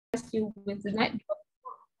you with the network.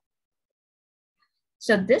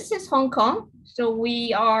 So this is Hong Kong. So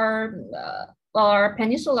we are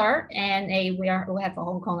peninsular, and we have a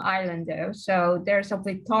Hong Kong island there. So there's a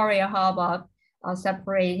Victoria Harbour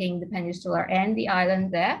separating the peninsula and the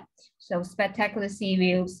island there. So spectacular sea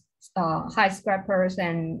views, skyscrapers,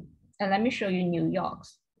 and let me show you New York.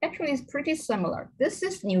 Actually, it's pretty similar. This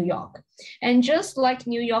is New York. And just like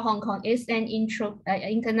New York, Hong Kong is an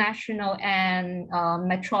international and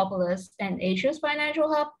metropolis and Asia's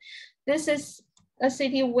financial hub. This is a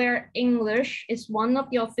city where English is one of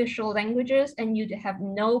the official languages, and you have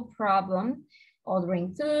no problem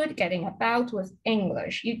ordering food, getting about with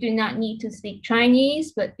English. You do not need to speak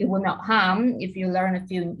Chinese, but it will not harm if you learn a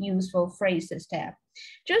few useful phrases there.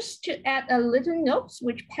 Just to add a little note,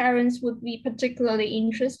 which parents would be particularly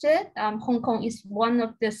interested, Hong Kong is one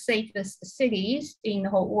of the safest cities in the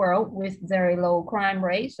whole world with very low crime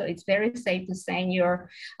rate. So it's very safe to send your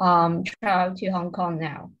child to Hong Kong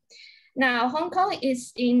now. Now, Hong Kong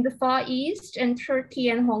is in the Far East, and Turkey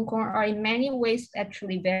and Hong Kong are in many ways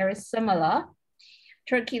actually very similar.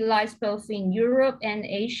 Turkey lies both in Europe and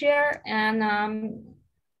Asia, and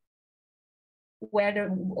where the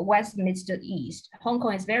West meets the East. Hong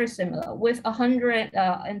Kong is very similar. With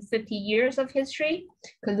 150 years of history,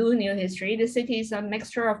 colonial history, the city is a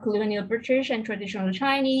mixture of colonial British and traditional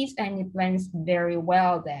Chinese, and it blends very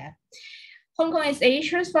well there. Hong Kong is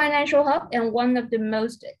Asia's financial hub and one of the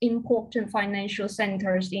most important financial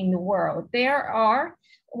centers in the world. There are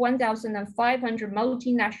 1,500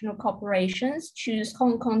 multinational corporations choose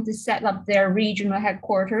Hong Kong to set up their regional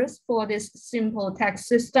headquarters for this simple tax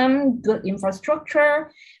system, good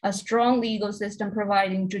infrastructure, a strong legal system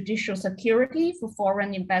providing judicial security for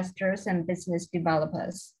foreign investors and business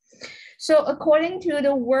developers. So according to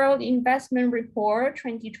the World Investment Report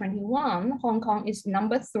 2021, Hong Kong is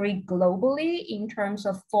number 3 globally in terms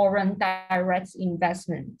of foreign direct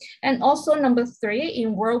investment, and also number 3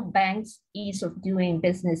 in World Bank's Ease of Doing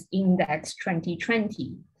Business Index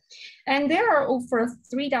 2020. And there are over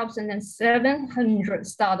 3,700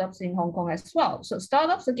 startups in Hong Kong as well. So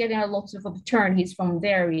startups are getting a lot of opportunities from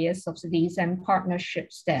various subsidies and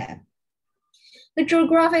partnerships there. The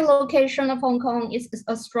geographic location of Hong Kong is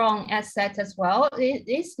a strong asset as well. It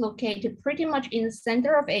is located pretty much in the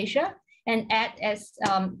center of Asia and acts as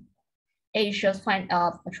Asia's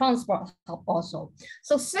transport hub also.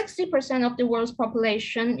 So 60% of the world's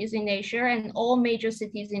population is in Asia, and all major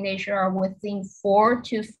cities in Asia are within 4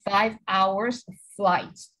 to 5 hours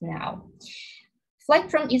flights now.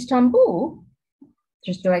 Flight from Istanbul,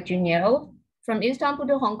 just to let you know, from Istanbul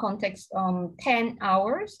to Hong Kong takes 10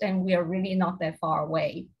 hours, and we are really not that far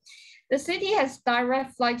away. The city has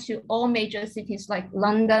direct flights to all major cities like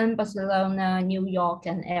London, Barcelona, New York,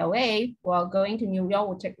 and LA. While going to New York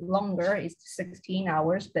will take longer, it's 16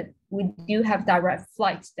 hours, but we do have direct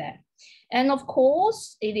flights there. And of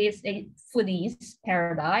course, it is a foodie's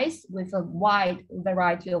paradise with a wide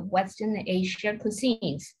variety of Western Asian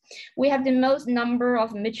cuisines. We have the most number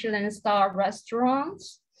of Michelin star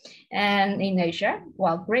restaurants and in Asia,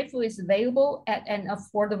 while great food is available at an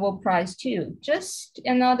affordable price too. Just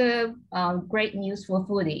another great news for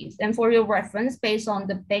foodies. And for your reference, based on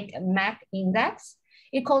the Big Mac Index,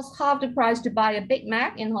 it costs half the price to buy a Big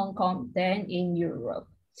Mac in Hong Kong than in Europe.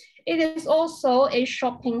 It is also a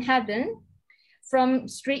shopping heaven, from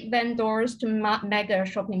street vendors to mega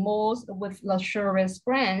shopping malls with luxurious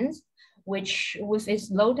brands, which with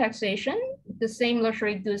its low taxation, the same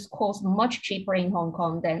luxury goods cost much cheaper in Hong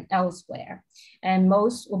Kong than elsewhere. And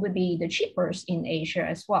most would be the cheapest in Asia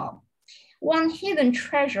as well. One hidden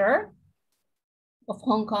treasure of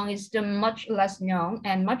Hong Kong is the much less known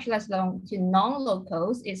to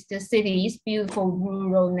non-locals is the city's beautiful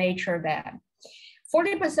rural nature there.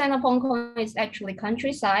 40% of Hong Kong is actually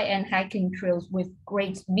countryside and hiking trails with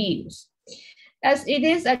great views. As it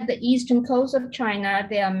is at the eastern coast of China,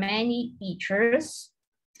 there are many beaches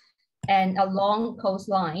and a long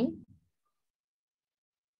coastline,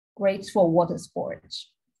 great for water sports.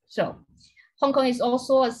 So Hong Kong is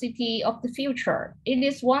also a city of the future. It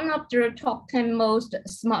is one of the top 10 most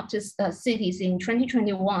smartest cities in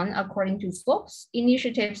 2021, according to Forbes.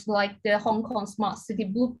 Initiatives like the Hong Kong Smart City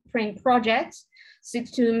Blueprint project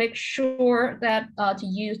seeks to make sure that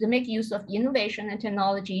to make use of innovation and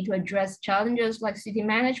technology to address challenges like city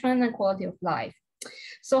management and quality of life.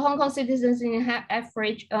 So Hong Kong citizens in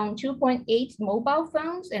average own 2.8 mobile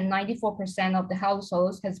phones, and 94% of the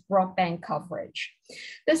households has broadband coverage.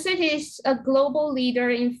 The city is a global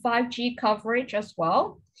leader in 5G coverage as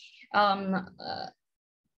well.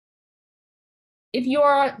 If you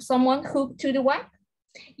are someone hooked to the web,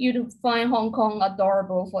 You'd find Hong Kong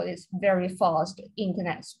adorable for its very fast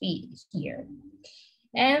internet speed here.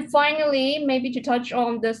 And finally, maybe to touch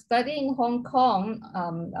on the studying Hong Kong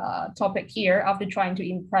topic here, after trying to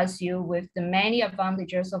impress you with the many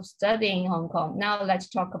advantages of studying Hong Kong, now let's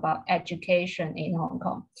talk about education in Hong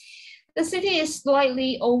Kong. The city is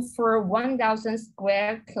slightly over 1,000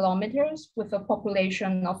 square kilometers with a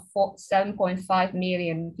population of 7.5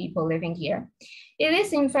 million people living here. It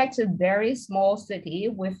is in fact a very small city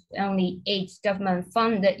with only 8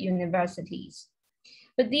 government-funded universities.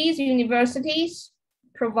 But these universities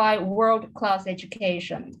provide world-class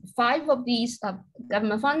education. 5 of these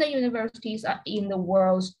government-funded universities are in the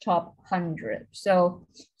world's top 100. So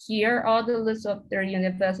here are the list of the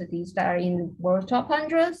universities that are in the world top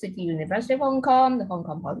 100: City University of Hong Kong, the Hong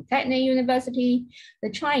Kong Polytechnic University,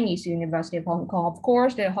 the Chinese University of Hong Kong, of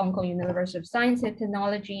course, the Hong Kong University of Science and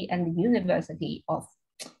Technology, and the University of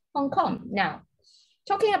Hong Kong. Now,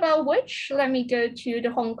 talking about which, let me go to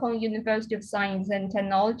the Hong Kong University of Science and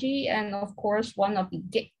Technology, and of course, one of the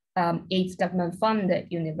 8 government-funded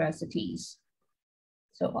universities.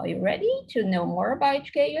 So are you ready to know more about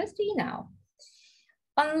HKUST now?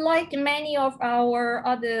 Unlike many of our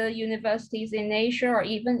other universities in Asia or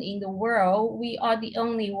even in the world, we are the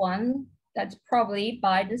only one that's probably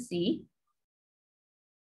by the sea.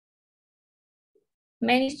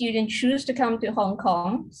 Many students choose to come to Hong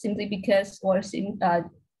Kong simply because, or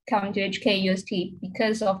come to HKUST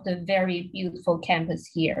because of the very beautiful campus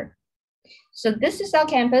here. So this is our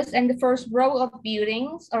campus, and the first row of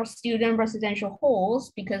buildings are student residential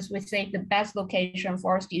halls because we save the best location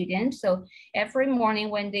for our students. So every morning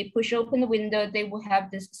when they push open the window, they will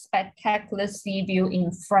have this spectacular sea view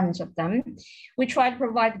in front of them. We try to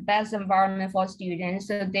provide the best environment for students,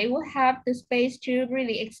 so they will have the space to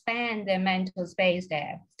really expand their mental space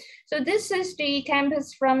there. So this is the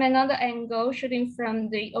campus from another angle, shooting from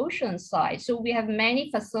the ocean side. So we have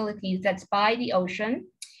many facilities that's by the ocean: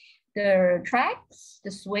 the tracks,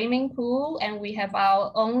 the swimming pool, and we have our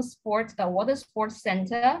own water sports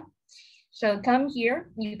center. So come here,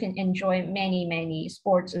 you can enjoy many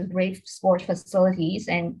great sports facilities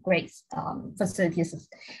and great facilities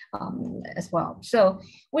as well. So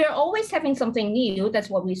we're always having something new. That's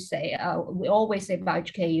what we say. We always say about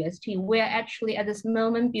HKUST. We're actually at this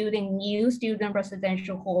moment building new student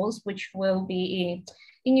residential halls, which will be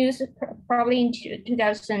in use probably in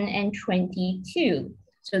 2022.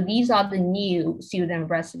 So these are the new student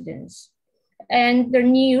residents. And the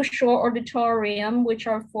new shore auditorium, which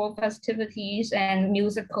are for festivities and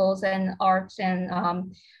musicals and arts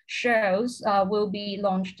and shows, will be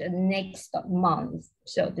launched next month.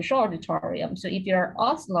 So the shore auditorium. So if you're an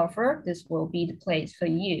arts lover, this will be the place for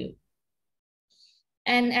you.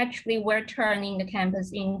 And actually, we're turning the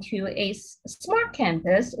campus into a smart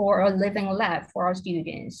campus or a living lab for our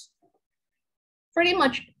students. Pretty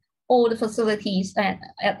much all the facilities at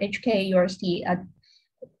HKUST are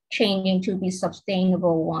changing to be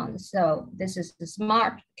sustainable ones. So this is the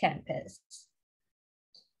smart campus.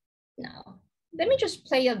 Now, let me just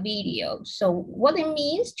play a video. So what it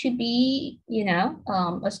means to be, a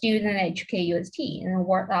student at HKUST and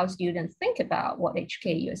what our students think about what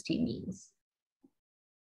HKUST means.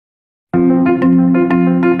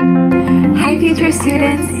 Hi, future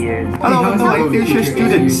students. Hello, future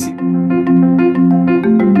students.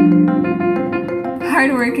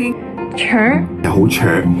 Hardworking. 好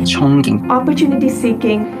長 Opportunity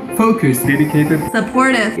seeking. Focused, dedicated,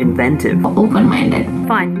 Supportive. inventive, Open-minded.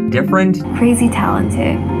 fun, different, Crazy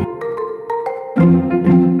talented.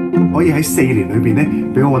 可以喺4年裏邊咧，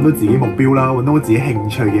俾我揾到自己目標啦，揾到我自己興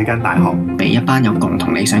趣嘅一間大學。俾一班有共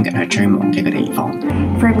同理想嘅人去追夢嘅一個地方。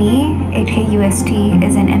For me, HKUST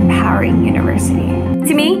is an empowering university.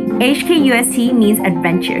 To me, HKUST means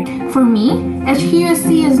adventure. For me,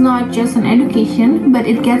 HKUST is not just an education, but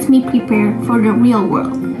it gets me prepared for the real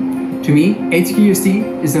world. To me,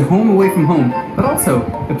 HKUST is a home away from home, but also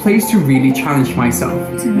a place to really challenge myself.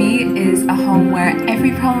 To me, it is a home where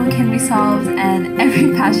every problem can be solved and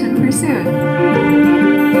every passion pursued.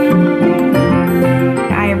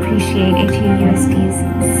 I appreciate HKUST's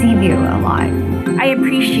sea view a lot. I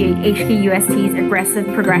appreciate HKUST's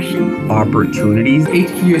aggressive progression. Opportunities.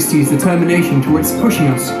 HKUST's determination towards pushing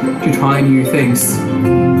us to try new things.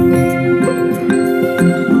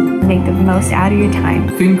 Make the most out of your time.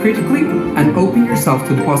 Think critically and open yourself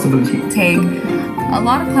to the possibility. Take a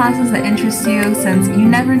lot of classes that interest you, since you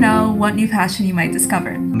never know what new passion you might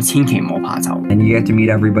discover. 千祈唔好怕走。 And you get to meet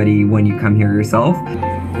everybody when you come here yourself.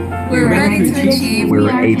 We're ready to achieve. We're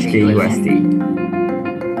HKUST.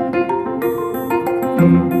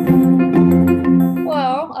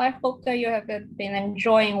 Well, I I hope that you have been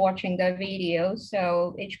enjoying watching the video.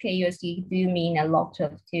 So HKUST do mean a lot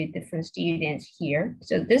to different students here.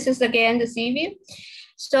 So this is again the CView.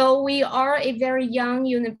 So we are a very young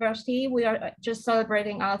university. We are just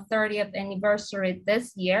celebrating our 30th anniversary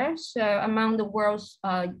this year. So among the world's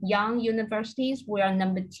young universities, we are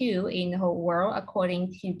number 2 in the whole world,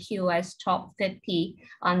 according to QS Top 50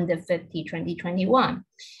 Under 50 2021.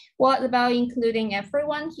 What about including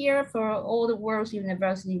everyone here? For all the world's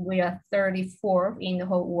universities, we are 34th in the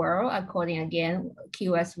whole world, according again,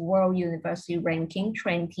 QS World University Ranking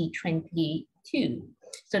 2022.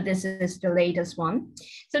 So this is the latest one.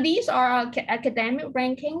 So these are our academic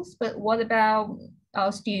rankings, but what about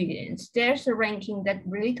our students? There's a ranking that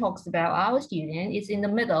really talks about our student. It's in the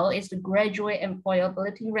middle. It's the graduate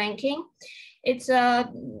employability ranking. It's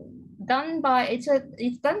done by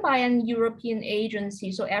an European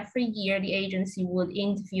agency. So every year the agency would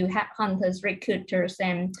interview headhunters, recruiters,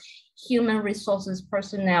 and human resources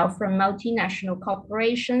personnel from multinational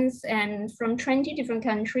corporations and from 20 different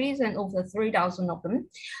countries and over 3,000 of them.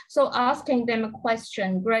 So asking them a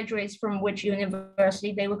question, graduates from which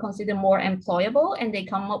university they will consider more employable, and they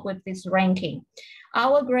come up with this ranking.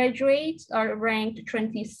 Our graduates are ranked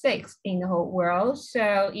 26th in the whole world,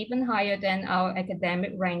 so even higher than our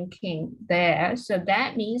academic ranking there. So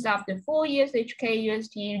that means after 4 years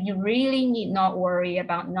HKUST, you really need not worry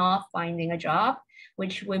about not finding a job,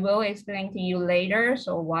 which we will explain to you later.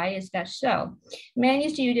 So why is that so? Many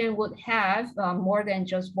students would have more than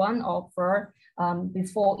just one offer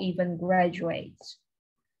before even graduates.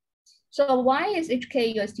 So why is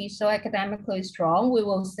HKUST so academically strong? We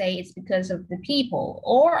will say it's because of the people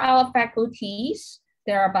or our faculties.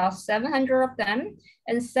 There are about 700 of them,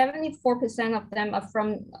 and 74% of them are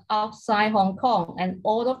from outside Hong Kong, and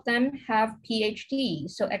all of them have PhD,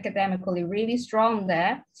 so academically really strong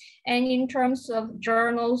there. And in terms of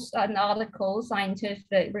journals and articles,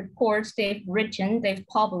 scientific reports they've written, they've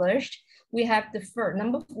published, we have the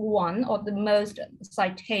number 1 of the most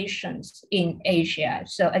citations in Asia.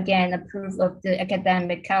 So again, a proof of the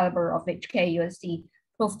academic caliber of HKUST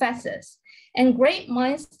professors. And great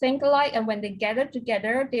minds think alike, and when they gather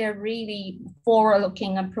together, they're really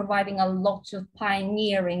forward-looking and providing a lot of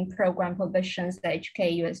pioneering program provisions at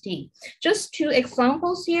HKUST. Just 2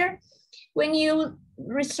 examples here. When you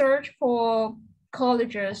research for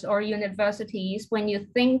colleges or universities, when you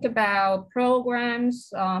think about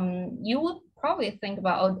programs, you would probably think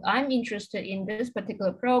about, oh, I'm interested in this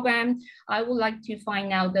particular program. I would like to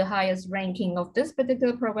find out the highest ranking of this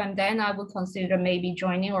particular program. Then I would consider maybe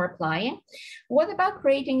joining or applying. What about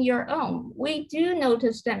creating your own? We do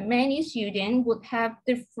notice that many students would have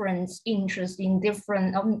different interests in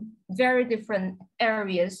different, very different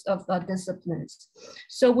areas of disciplines.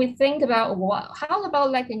 So we think about how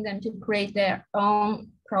about letting them to create their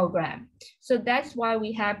own program. So that's why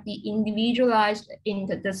we have the individualized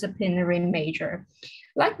interdisciplinary major.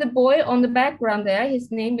 Like the boy on the background there,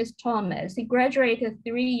 his name is Thomas. He graduated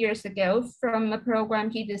 3 years ago from a program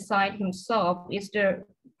he decided himself is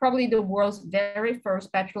probably the world's very first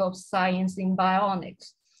Bachelor of Science in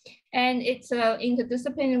Bionics. And it's an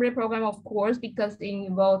interdisciplinary program, of course, because it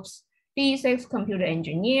involves physics, computer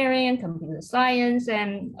engineering, computer science,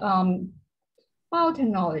 and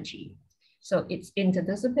biotechnology. So it's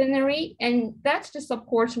interdisciplinary, and that's the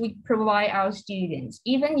support we provide our students.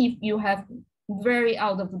 Even if you have very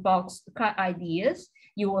out-of-the-box ideas,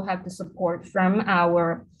 you will have the support from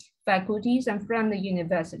our faculties and from the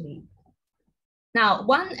university. Now,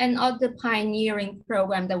 another pioneering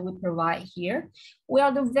program that we provide here, we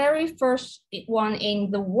are the very first one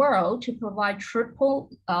in the world to provide triple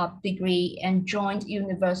degree and joint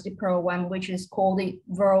university program, which is called the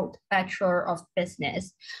World Bachelor of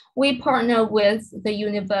Business. We partner with the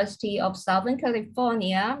University of Southern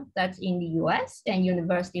California, that's in the US, and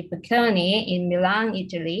University of Bocconi in Milan,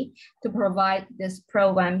 Italy, to provide this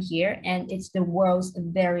program here. And it's the world's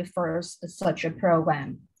very first such a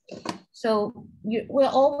program. So we're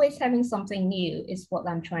always having something new is what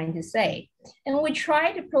I'm trying to say. And we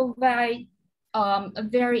try to provide a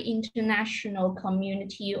very international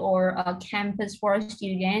community or a campus for a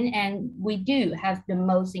student. And we do have the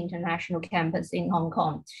most international campus in Hong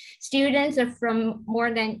Kong. Students are from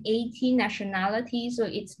more than 80 nationalities, so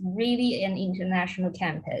it's really an international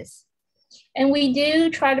campus. And we do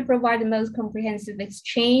try to provide the most comprehensive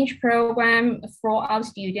exchange program for our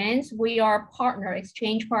students. We are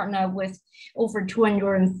exchange partner with over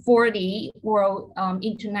 240 world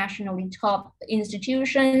internationally top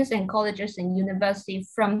institutions and colleges and universities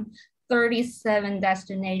from 37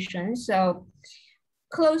 destinations. So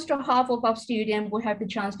close to half of our students will have the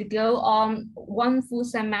chance to go on one full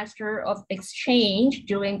semester of exchange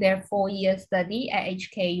during their 4-year study at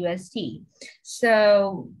HKUST.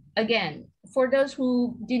 So again, for those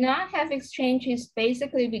who do not have exchange, it's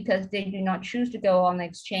basically because they do not choose to go on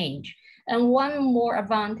exchange. And one more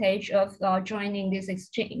advantage of joining this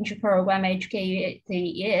exchange program at HKUST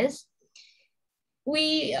is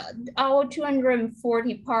our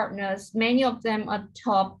 240 partners, many of them are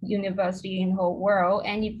top university in the whole world.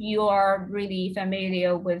 And if you are really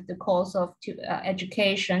familiar with the course of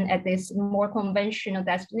education at this more conventional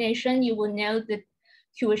destination, you will know the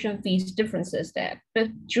tuition fees differences there. But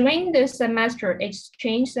during this semester,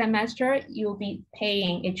 exchange semester, you'll be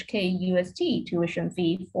paying HKUST tuition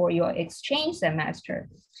fee for your exchange semester.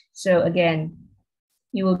 So again,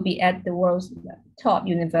 you will be at the world's top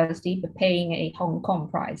university, but paying a Hong Kong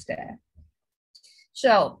price there.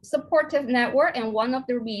 So supportive network, and one of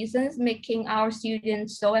the reasons making our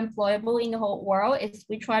students so employable in the whole world is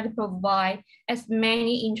we try to provide as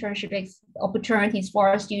many internship opportunities for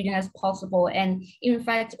our students as possible. And in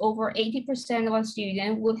fact, over 80% of our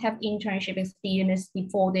students will have internship experience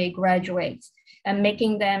before they graduate, and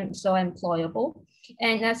making them so employable.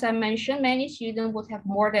 And as I mentioned, many students would have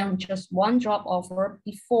more than just one job offer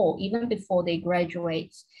even before they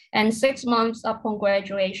graduate. And 6 months upon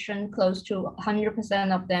graduation, close to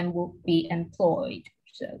 100% of them will be employed.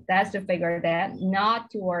 So that's the figure there,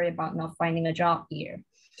 not to worry about not finding a job here.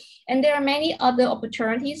 And there are many other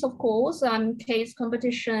opportunities, of course, case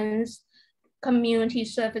competitions, community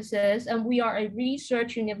services, and we are a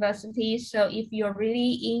research university. So if you're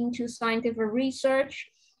really into scientific research,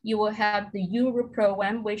 you will have the EURO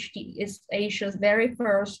program, which is Asia's very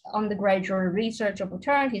first undergraduate research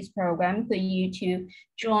opportunities program for you to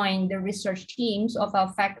join the research teams of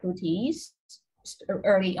our faculties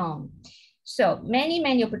early on. So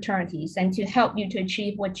many opportunities, and to help you to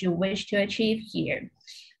achieve what you wish to achieve here.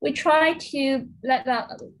 We try to let the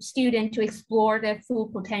student to explore their full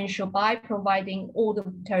potential by providing all the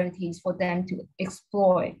opportunities for them to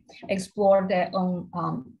explore their own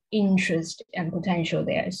interest and potential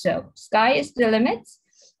there. So sky is the limit,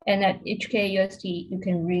 and at HKUST, you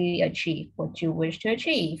can really achieve what you wish to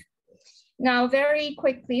achieve. Now, very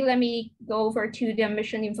quickly, let me go over to the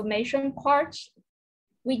admission information part.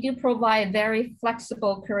 We do provide very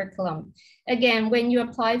flexible curriculum. Again, when you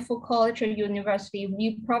apply for college or university,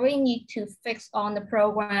 you probably need to fix on the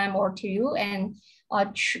program or two and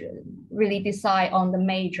really decide on the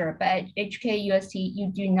major. But at HKUST,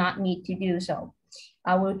 you do not need to do so.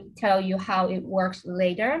 I will tell you how it works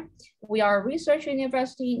later. We are a research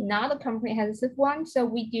university, not a comprehensive one, so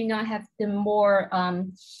we do not have the more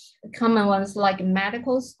common ones like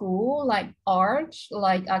medical school, like art,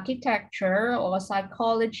 like architecture or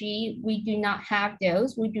psychology. We do not have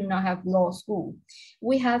those. We do not have law school.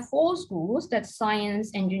 We have 4 schools, that's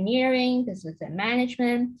science, engineering, business and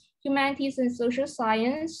management, humanities and social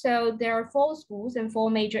science. So there are 4 schools and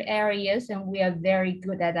 4 major areas, and we are very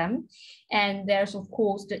good at them. And there's of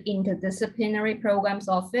course the interdisciplinary programs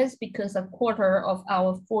office, because a quarter of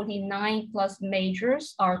our 49 plus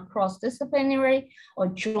majors are cross-disciplinary or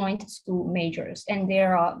joint school majors, and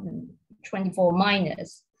there are 24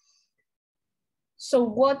 minors. So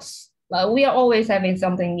we are always having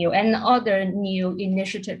something new, and other new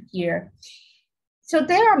initiative here. So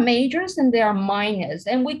there are majors and there are minors,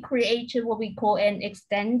 and we created what we call an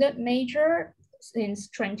extended major since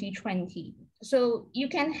 2020. So you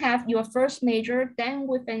can have your first major, then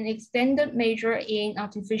with an extended major in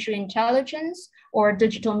artificial intelligence or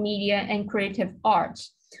digital media and creative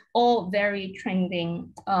arts, all very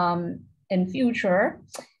trending in future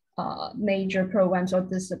major programs or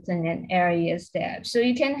discipline and areas there. So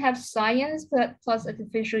you can have science plus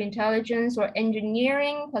artificial intelligence, or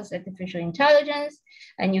engineering plus artificial intelligence,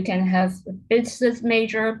 and you can have business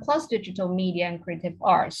major plus digital media and creative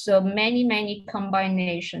arts. So many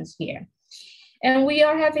combinations here. And we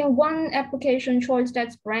are having one application choice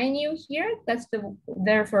that's brand new here. That's the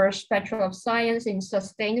very first Bachelor of Science in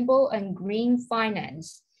Sustainable and Green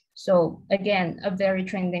Finance. So again, a very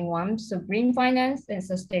trending one. So green finance and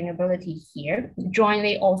sustainability here,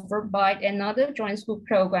 jointly offered by another joint school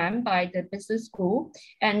program by the business school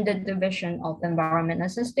and the Division of Environment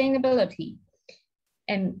and Sustainability.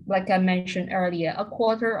 And like I mentioned earlier, a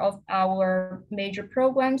quarter of our major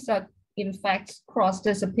programs are in fact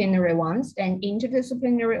cross-disciplinary ones and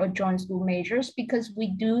interdisciplinary or joint school majors, because we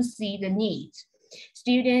do see the needs.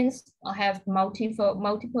 Students have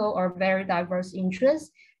multiple or very diverse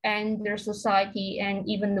interests, and their society and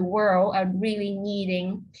even the world are really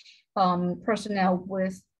needing personnel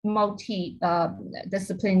with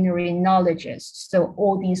multi-disciplinary knowledges. So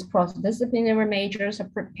all these cross-disciplinary majors are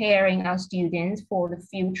preparing our students for the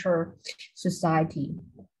future society.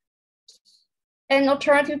 And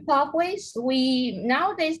alternative pathways,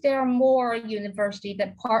 nowadays there are more universities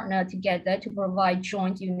that partner together to provide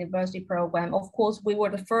joint university program. Of course, we were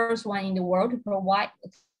the first one in the world to provide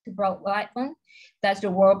one. That's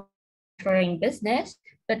the World Trade Business,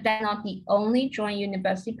 but that's not the only joint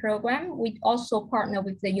university program. We also partner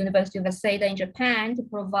with the University of Waseda in Japan to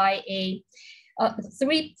provide a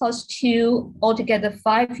 3+2, altogether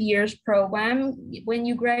 5 years program. When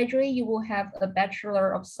you graduate, you will have a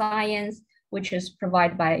Bachelor of Science, which is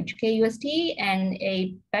provided by HKUST, and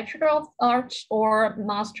a Bachelor of Arts or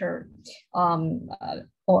Master,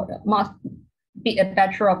 be a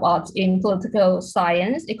Bachelor of Arts in Political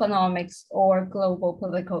Science, Economics, or Global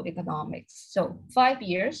Political Economics. So 5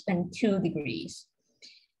 years and 2 degrees.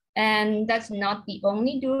 And that's not the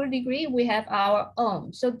only dual degree, we have our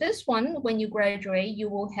own. So this one, when you graduate, you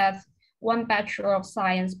will have 1 Bachelor of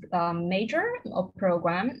Science major or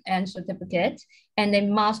program and certificate, and a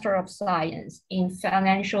Master of Science in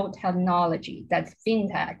Financial Technology, that's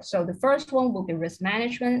FinTech. So the first one will be Risk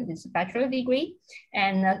Management, it's a bachelor degree,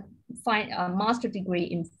 and a master degree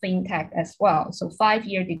in FinTech as well. So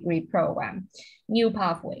 5-year degree program, new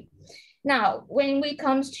pathway. Now, when it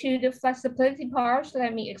comes to the flexibility part,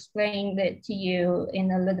 let me explain that to you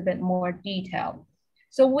in a little bit more detail.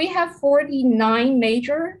 So we have 49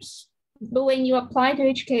 majors, but when you apply to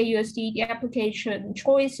HKUST, the application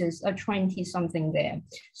choices are 20-something there.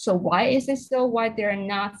 So why is it so? Why there are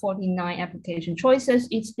not 49 application choices?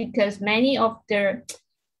 It's because many of the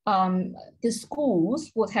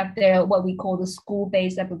schools would have their what we call the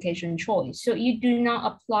school-based application choice. So you do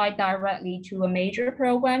not apply directly to a major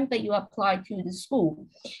program, but you apply to the school.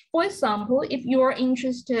 For example, if you're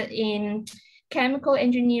interested in chemical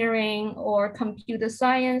engineering or computer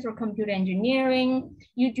science or computer engineering,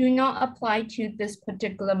 you do not apply to this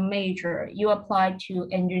particular major. You apply to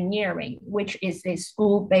engineering, which is a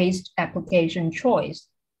school-based application choice.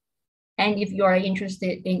 And if you are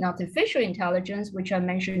interested in artificial intelligence, which I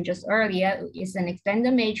mentioned just earlier, is an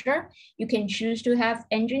extended major, you can choose to have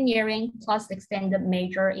engineering plus extended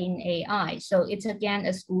major in AI. So it's again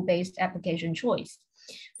a school-based application choice.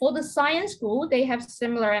 For the science school, they have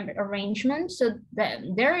similar arrangements. So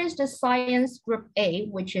there is the science group A,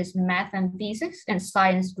 which is math and physics, and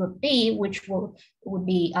science group B, which would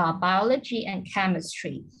be biology and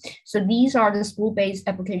chemistry. So these are the school-based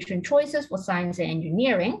application choices for science and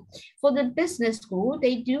engineering. For the business school,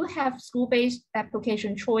 they do have school-based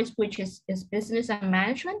application choice, which is business and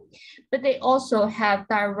management, but they also have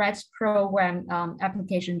direct program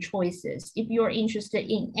application choices. If you're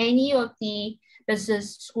interested in any of the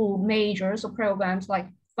business school majors or programs like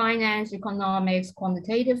finance, economics,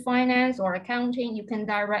 quantitative finance, or accounting, you can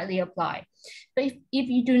directly apply. But if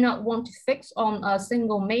you do not want to fix on a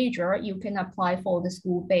single major, you can apply for the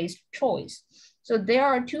school-based choice. So there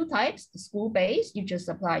are 2 types: the school-based, you just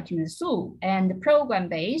apply to the school, and the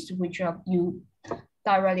program-based, which you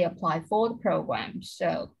directly apply for the program.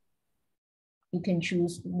 So you can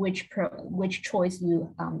choose which choice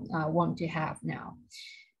you want to have now.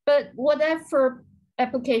 But whatever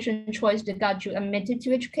application choice that got you admitted to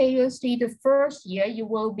HKUST, the first year you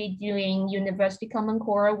will be doing University Common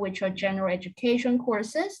Core, which are general education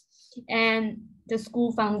courses, and the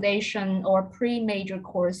school foundation or pre-major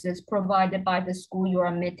courses provided by the school you're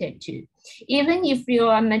admitted to. Even if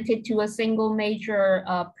you're admitted to a single major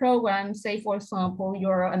program, say for example,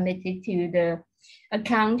 you're admitted to the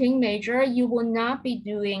accounting major, you will not be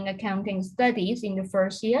doing accounting studies in the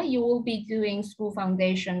first year. You will be doing school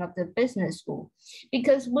foundation of the business school,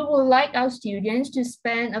 because we would like our students to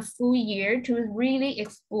spend a full year to really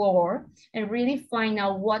explore and really find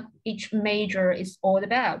out what each major is all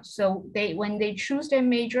about. So when they choose their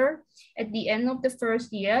major, at the end of the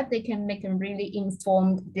first year, they can make a really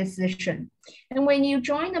informed decision. And when you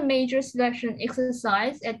join the major selection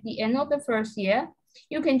exercise at the end of the first year,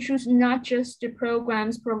 you can choose not just the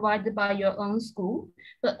programs provided by your own school,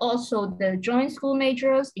 but also the joint school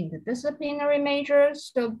majors, interdisciplinary majors.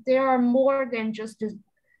 So there are more than just the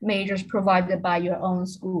majors provided by your own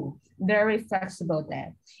school. Very flexible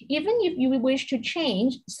there. Even if you wish to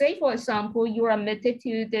change, say for example, you are admitted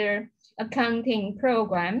to their accounting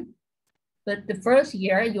program, but the first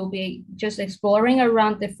year you'll be just exploring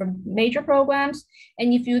around different major programs.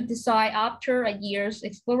 And if you decide after a year's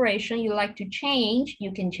exploration you like to change,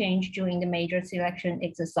 you can change during the major selection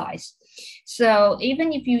exercise. So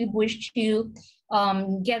even if you wish to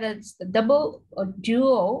get a double or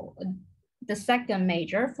dual the second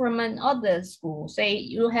major from another school. Say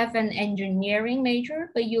you have an engineering major,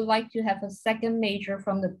 but you like to have a second major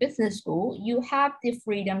from the business school, you have the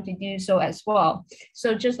freedom to do so as well.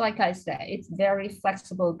 So just like I said, it's very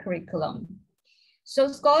flexible curriculum. So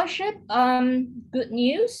scholarship, good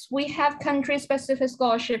news. We have country-specific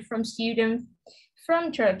scholarship from students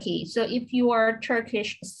from Turkey. So if you are a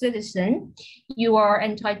Turkish citizen, you are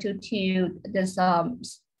entitled to this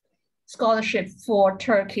scholarship for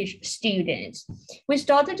Turkish students. We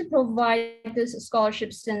started to provide this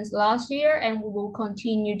scholarship since last year, and we will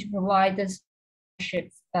continue to provide this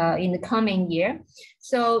scholarship in the coming year.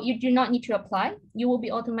 So you do not need to apply. You will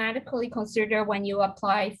be automatically considered when you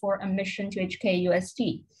apply for admission to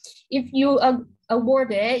HKUST. If you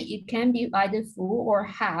award it, it can be either full or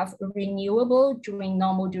half renewable during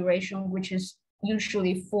normal duration, which is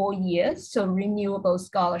usually 4 years. So renewable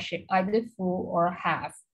scholarship, either full or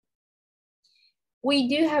half. We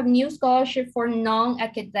do have new scholarship for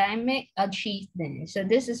non-academic achievement. So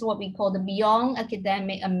this is what we call the Beyond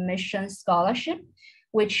Academic Admission Scholarship,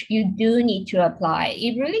 which you do need to apply.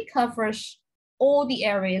 It really covers all the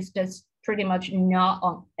areas that's pretty much not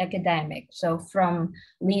on academic. So from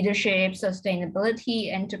leadership,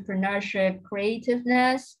 sustainability, entrepreneurship,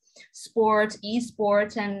 creativeness, sports,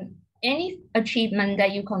 esports, and any achievement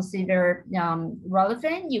that you consider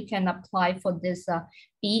relevant, you can apply for this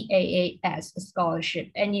BAAS scholarship.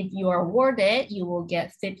 And if you are awarded, you will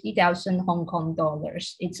get 50,000 Hong Kong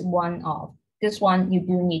dollars. It's one off. This one you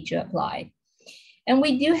do need to apply. And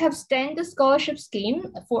we do have standard scholarship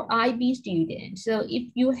scheme for IB students. So if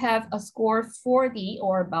you have a score 40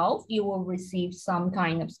 or above, you will receive some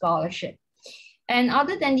kind of scholarship. And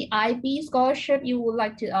other than the IB scholarship, you would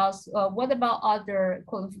like to ask, what about other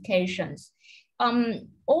qualifications?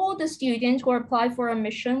 All the students who apply for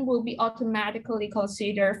admission will be automatically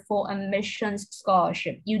considered for admissions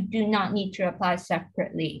scholarship. You do not need to apply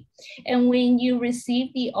separately. And when you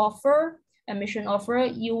receive the offer, admission offer,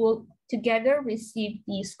 you will together receive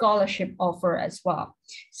the scholarship offer as well.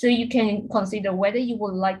 So you can consider whether you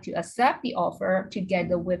would like to accept the offer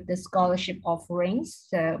together with the scholarship offerings.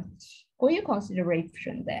 So for your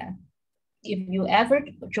consideration there. If you ever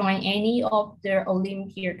join any of the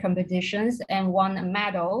Olympiad competitions and won a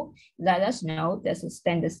medal, let us know. There's a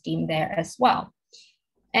standard scheme there as well.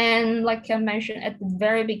 And like I mentioned at the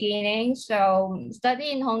very beginning, so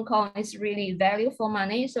study in Hong Kong is really value for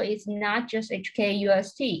money. So it's not just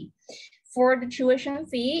HKUST. For the tuition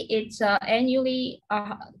fee, it's annually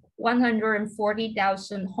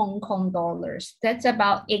 140,000 Hong Kong dollars. That's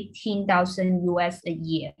about 18,000 US a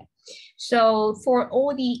year. So for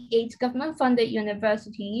all the 8 government-funded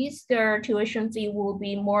universities, their tuition fee will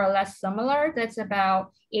be more or less similar. That's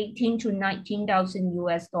about 18 to 19,000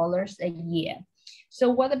 US dollars a year. So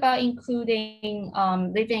what about including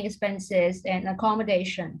living expenses and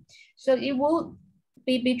accommodation? So it will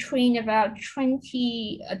be between about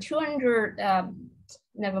 200,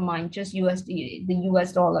 never mind, just USD, the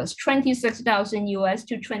US dollars, 26,000 US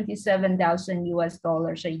to 27,000 US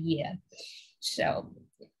dollars a year. So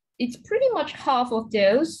it's pretty much half of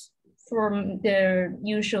those from the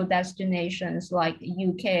usual destinations like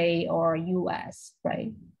UK or US,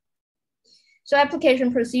 right? So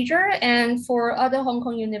application procedure, and for other Hong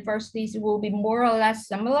Kong universities, it will be more or less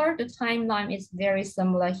similar. The timeline is very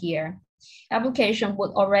similar here. Application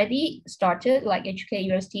would already started like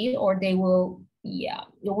HKUST, or they will,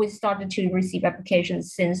 we started to receive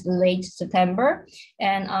applications since late September.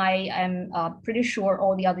 And I am pretty sure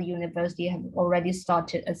all the other universities have already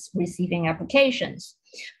started receiving applications.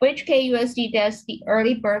 For HKUST, there's the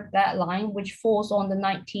early bird deadline, which falls on the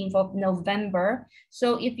 19th of November.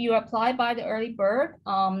 So if you apply by the early bird,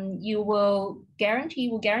 you will guarantee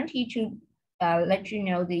to let you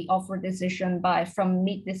know the offer decision from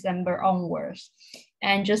mid-December onwards.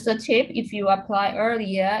 And just a tip, if you apply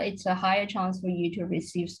earlier, it's a higher chance for you to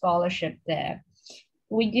receive scholarship there.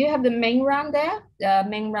 We do have the main round there. The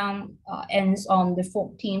main round ends on the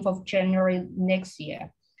 14th of January next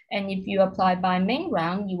year. And if you apply by main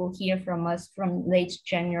round, you will hear from us from late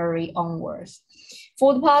January onwards.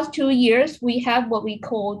 For the past 2 years, we have what we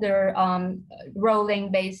call the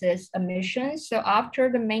rolling basis admissions. So after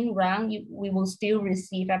the main round, we will still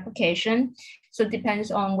receive application. So it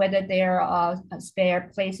depends on whether there are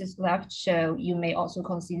spare places left. So you may also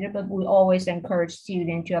consider, but we always encourage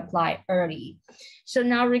students to apply early. So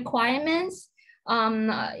now requirements.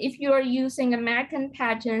 If you are using American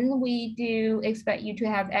pattern, we do expect you to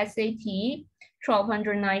have SAT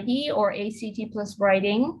 1290 or ACT plus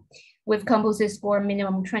writing with composite score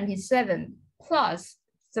minimum 27 plus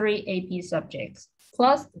 3 AP subjects.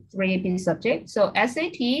 plus 3 AP subjects. So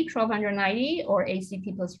SAT 1290 or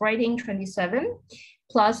ACT plus writing 27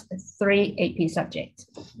 plus 3 AP subjects.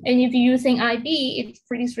 And if you're using IB, it's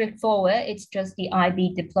pretty straightforward. It's just the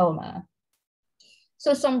IB diploma.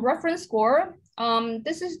 So some reference score.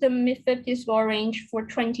 This is the mid-50 score range for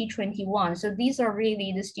 2021. So these are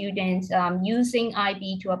really the students using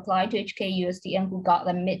IB to apply to HKUST and who got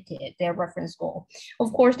admitted, their reference score.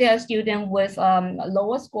 Of course, there are students with a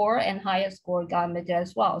lower score and higher score got admitted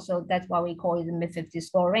as well. So that's why we call it the mid-50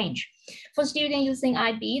 score range. For students using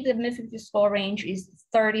IB, the mid-50 score range is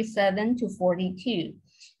 37 to 42.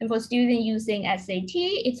 And for students using SAT,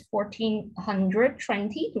 it's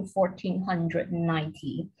 1420 to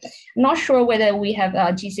 1490. Not sure whether we have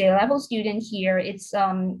a GCA level student here. It's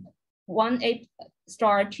 1 A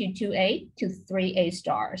star to 2 A to 3 A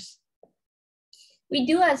stars. We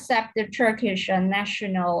do accept the Turkish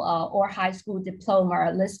national or high school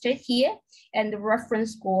diploma listed here, and the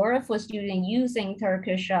reference score for students using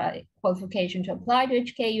Turkish qualification to apply to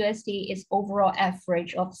HKUST is overall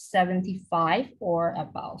average of 75 or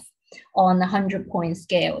above on a 100-point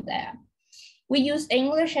scale there. We use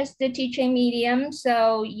English as the teaching medium,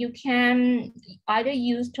 so you can either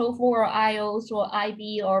use TOEFL or IELTS or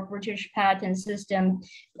IB or British Patent System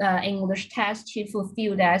English test to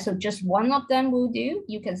fulfill that. So just one of them will do.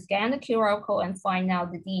 You can scan the QR code and find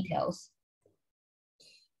out the details.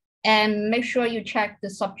 And make sure you check the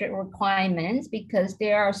subject requirements because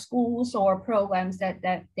there are schools or programs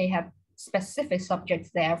that they have specific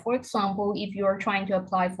subjects there. For example, if you're trying to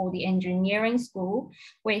apply for the engineering school,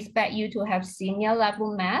 we expect you to have senior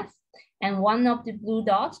level math, and one of the blue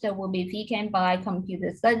dots that will be vacant by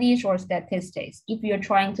computer studies or statistics. If you're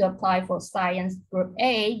trying to apply for science group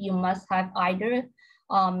A, you must have either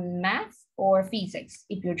math or physics.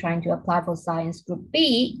 If you're trying to apply for science group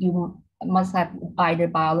B, you must have either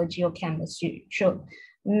biology or chemistry. So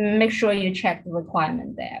make sure you check the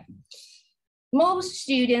requirement there. Most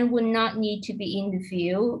students would not need to be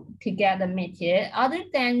interviewed to get admitted. Other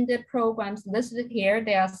than the programs listed here,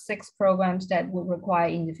 there are 6 programs that would require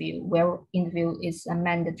interview, where interview is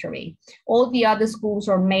mandatory. All the other schools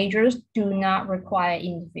or majors do not require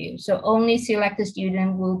interview. So only selected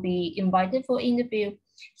students will be invited for interview.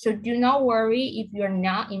 So do not worry if you're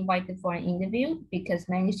not invited for an interview because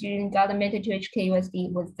many students got admitted to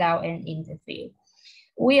HKUST without an interview.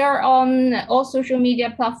 We are on all social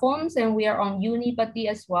media platforms and we are on Unibuddy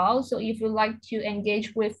as well. So if you'd like to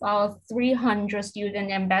engage with our 300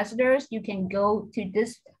 student ambassadors, you can go to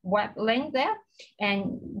this web link there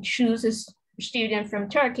and choose a student from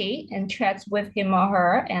Turkey and chat with him or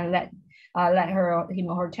her and let him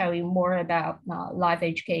or her tell you more about Live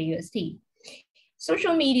HKUST.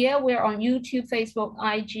 Social media, we're on YouTube, Facebook,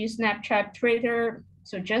 IG, Snapchat, Twitter.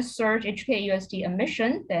 So just search HKUST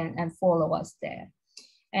admission and follow us there.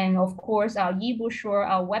 And of course, our e-brochure,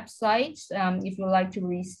 our websites. If you'd like to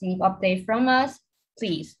receive update from us,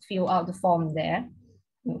 please fill out the form there.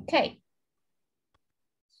 Okay.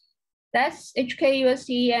 That's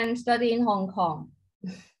HKUST and study in Hong Kong.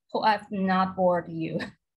 Hope I've not bored you.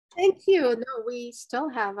 Thank you. No, we still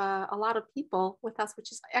have a lot of people with us,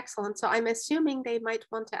 which is excellent. So I'm assuming they might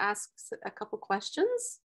want to ask a couple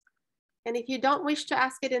questions. And if you don't wish to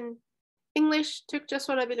ask it in English, Türkçe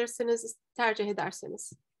sorabilirsiniz, tercih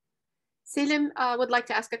ederseniz. Selim would like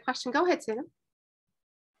to ask a question. Go ahead, Selim.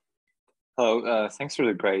 Hello, thanks for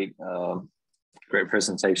the great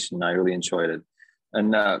presentation. I really enjoyed it.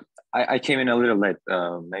 And I came in a little late,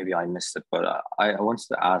 maybe I missed it, but I wanted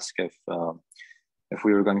to ask if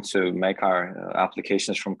we were going to make our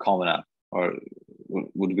applications from Common App, or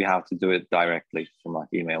would we have to do it directly from like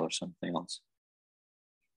email or something else?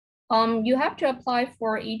 You have to apply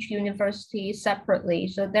for each university separately.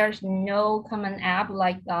 So there's no common app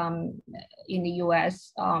like in the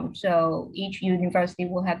US. So each university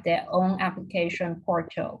will have their own application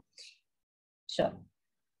portal. So.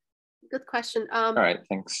 Good question. All right,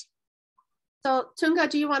 thanks. So Tunga,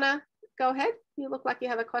 do you want to go ahead? You look like you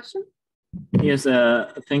have a question. Yes,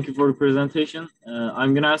 thank you for the presentation.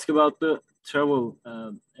 I'm going to ask about the travel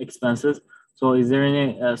expenses. So is there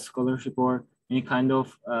any scholarship or any kind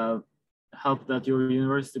of help that your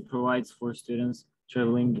university provides for students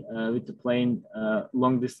traveling with the plane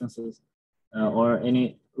long distances or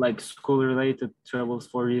any like school related travels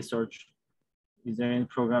for research? Is there any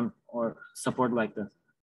program or support like that?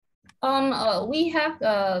 We have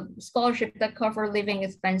a scholarship that cover living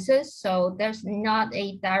expenses. So there's not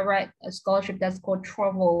a direct scholarship that's called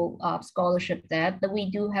travel scholarship there, but we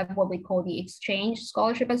do have what we call the exchange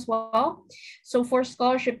scholarship as well. So for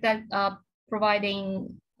scholarship that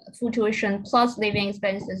providing full tuition plus living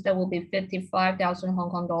expenses, that will be 55,000 Hong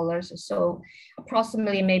Kong dollars. So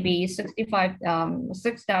approximately maybe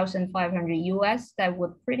 6,500 US. That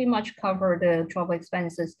would pretty much cover the travel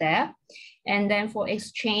expenses there. And then for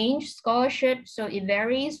exchange scholarship, so it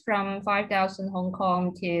varies from 5,000 Hong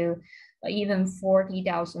Kong to even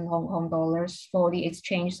 40,000 Hong Kong dollars for the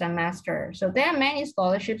exchange semester. So there are many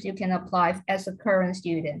scholarships you can apply as a current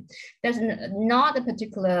student. There's not a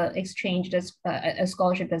particular exchange that's a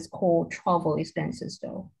scholarship that's called travel expenses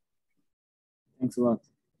though. Thanks a lot.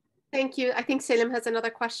 Thank you. I think Selim has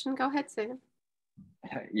another question. Go ahead, Selim.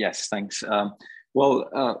 Yes, thanks.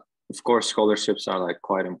 Well, of course, scholarships are like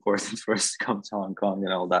quite important for us to come to Hong Kong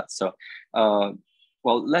and all that. So,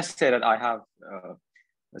 well, let's say that I have,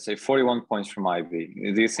 let's say 41 points from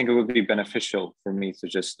IB. Do you think it would be beneficial for me to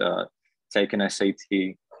just take an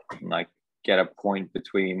SAT, like get a point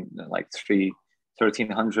between like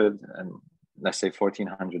 1,300 and let's say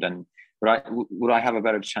 1,400, and would I have a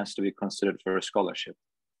better chance to be considered for a scholarship?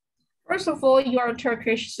 First of all, you are a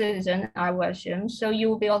Turkish citizen, I would assume, so you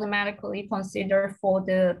will be automatically considered for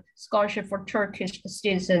the scholarship for Turkish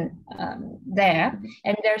citizen there.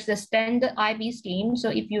 And there's the standard IB scheme. So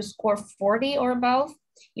if you score 40 or above,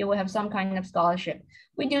 you will have some kind of scholarship.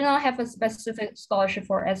 We do not have a specific scholarship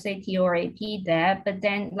for SAT or AP there, but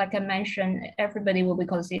then, like I mentioned, everybody will be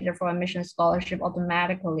considered for admission scholarship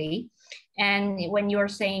automatically. And when you're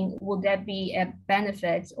saying, would that be a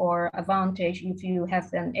benefit or advantage if you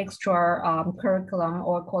have an extra curriculum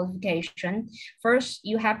or qualification? First,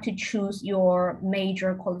 you have to choose your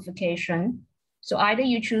major qualification. So either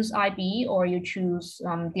you choose IB or you choose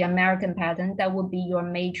the American pattern. That would be your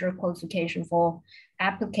major qualification for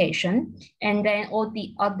application. And then all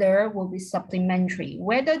the other will be supplementary.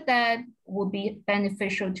 Whether that will be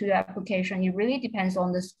beneficial to the application, it really depends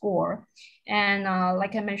on the score. And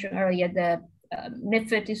like I mentioned earlier, the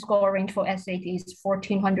mid-50 score range for SAT is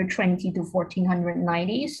 1,420 to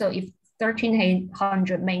 1,490. So if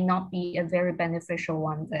 1,300 may not be a very beneficial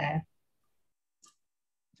one there.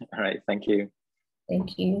 All right, thank you.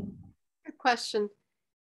 Thank you. Good question.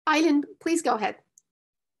 Aylin, please go ahead.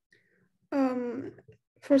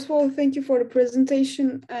 First of all, thank you for the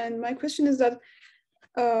presentation. And my question is that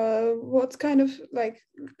what kind of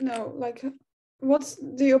what's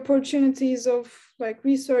the opportunities of like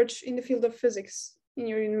research in the field of physics in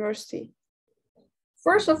your university?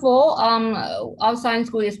 First of all, our science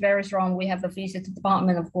school is very strong. We have a physics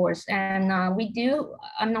department, of course, and we do,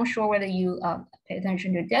 I'm not sure whether you pay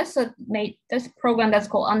attention to this, this program that's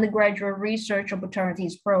called Undergraduate Research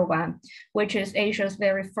Opportunities Program, which is Asia's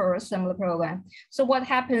very first similar program. So what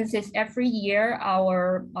happens is every year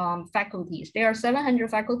our faculties, there are 700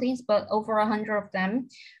 faculties, but over 100 of them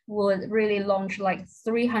would really launch like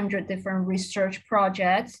 300 different research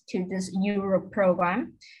projects to this Europe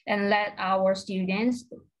program and let our students,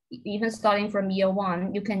 even starting from year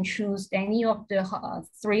one, you can choose any of the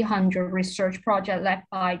 300 research projects led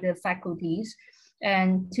by the faculties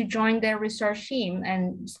and to join their research team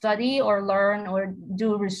and study or learn or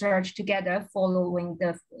do research together following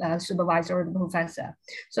the supervisor or the professor.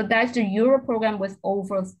 So that's the Euro program with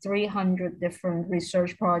over 300 different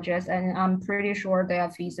research projects. And I'm pretty sure there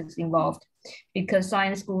are physics involved because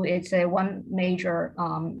science school is a one major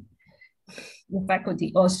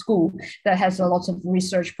faculty or school that has a lot of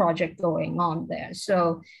research project going on there.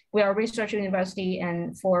 So we are a research university,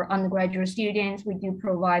 and for undergraduate students, we do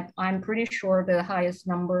provide, I'm pretty sure, the highest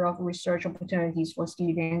number of research opportunities for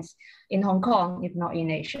students in Hong Kong, if not in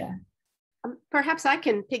Asia. Perhaps I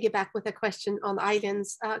can piggyback with a question on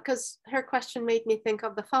Aylin's, because her question made me think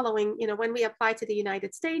of the following. You know, when we apply to the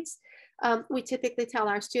United States, we typically tell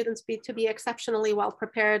our students to be exceptionally well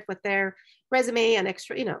prepared with their resume and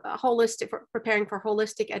extra, holistic, for preparing for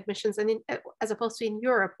holistic admissions, and as opposed to in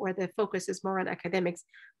Europe, where the focus is more on academics.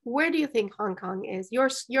 Where do you think Hong Kong is?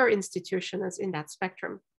 Your institution is in that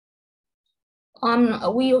spectrum.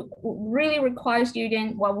 We really require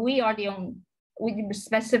students, we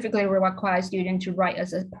specifically require students to write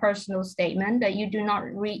as a personal statement that you do not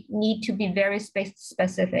need to be very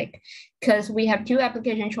specific, because we have two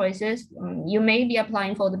application choices. You may be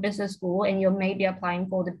applying for the business school and you may be applying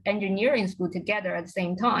for the engineering school together at the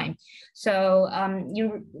same time. So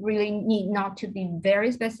you really need not to be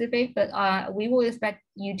very specific, but we will expect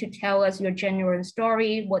you to tell us your genuine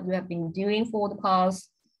story, what you have been doing for the past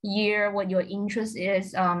year, what your interest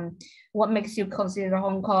is, what makes you consider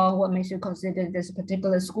Hong Kong, what makes you consider this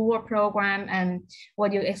particular school or program, and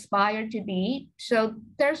what you aspire to be. So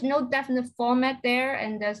there's no definite format there,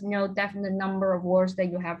 and there's no definite number of words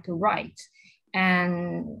that you have to write.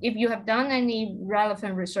 And if you have done any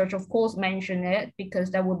relevant research, of course, mention it because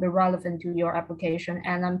that would be relevant to your application.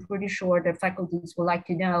 And I'm pretty sure the faculties would like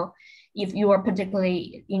to know if you are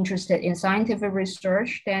particularly interested in scientific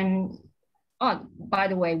research, then, oh, by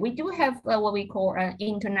the way, we do have what we call an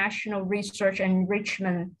international research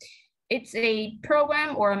enrichment. It's a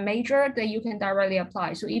program or a major that you can directly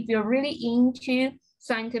apply. So if you're really into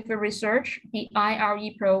scientific research, the IRE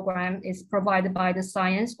program is provided by the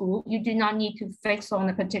science school. You do not need to fix on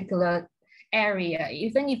a particular area.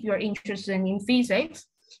 Even if you're interested in physics,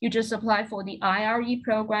 you just apply for the IRE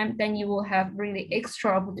program, then you will have really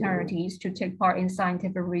extra opportunities to take part in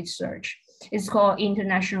scientific research. It's called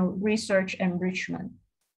International Research Enrichment.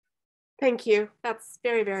 Thank you. That's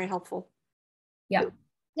very, very helpful. Yeah.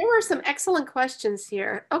 There were some excellent questions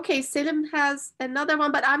here. Okay, Selim has another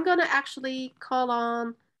one, but I'm going to actually call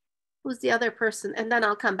on, who's the other person? And then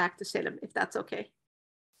I'll come back to Selim, if that's okay.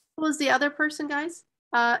 Who's the other person, guys?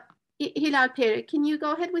 Hilal Peri, can you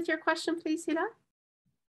go ahead with your question, please, Hilal?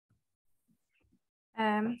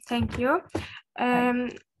 Thank you.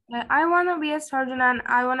 I want to be a surgeon, and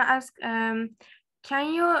I want to ask,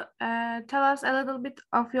 can you tell us a little bit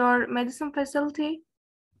of your medicine facility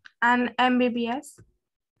and MBBS?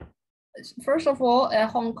 First of all,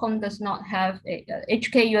 Hong Kong does not have,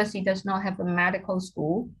 HKUST does not have a medical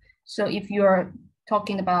school. So if you're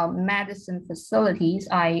talking about medicine facilities,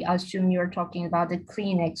 I assume you're talking about the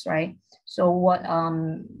clinics, right? So what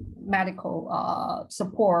medical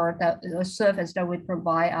support, the service that we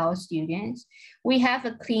provide our students. We have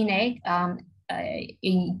a clinic, a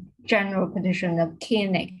general position, a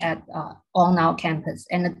clinic at on our campus,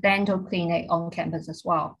 and a dental clinic on campus as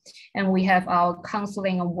well. And we have our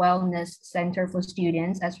counseling and wellness center for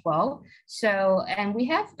students as well. So, and we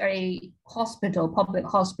have a hospital, public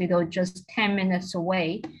hospital, just 10 minutes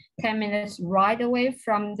away, 10 minutes right away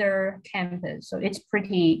from their campus. So it's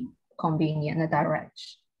pretty convenient and direct.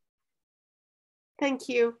 Thank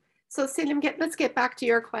you. So Selim, let's get back to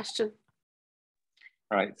your question.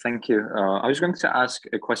 All right, thank you. I was going to ask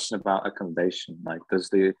a question about accommodation. Like, does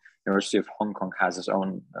the University of Hong Kong has its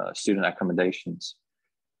own student accommodations?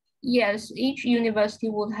 Yes, each university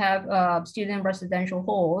would have student residential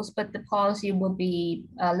halls, but the policy would be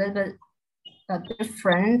a little bit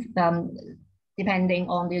different depending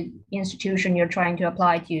on the institution you're trying to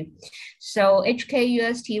apply to. So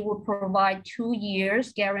HKUST will provide 2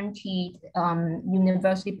 years guaranteed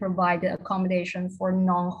university provided accommodation for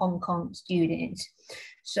non-Hong Kong students.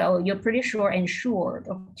 So you're pretty sure ensured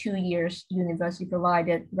of 2 years university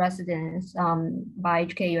provided residence by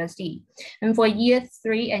HKUST. And for year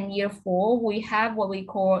 3 and year 4, we have what we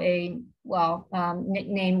call a,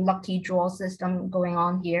 nickname lucky draw system going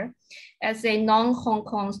on here. As a non-Hong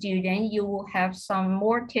Kong student, you will have some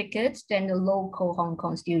more tickets than the local Hong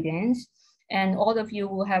Kong students. And all of you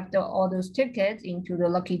will have all those tickets into the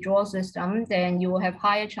lucky draw system, then you will have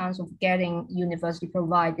higher chance of getting university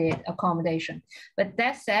provided accommodation. But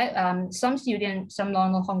that said, some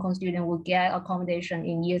non-Hong Kong students will get accommodation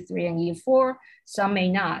in year 3 and year 4, some may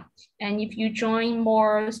not. And if you join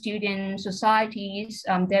more student societies,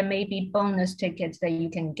 there may be bonus tickets that you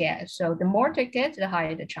can get. So the more tickets, the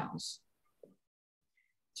higher the chance.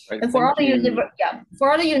 Right, and for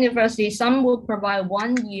other universities, some will provide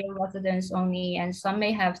 1 year residence only, and some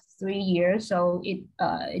may have 3 years. So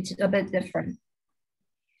it's a bit different.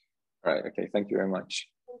 Right. Okay. Thank you very much.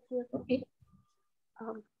 Thank you. Okay.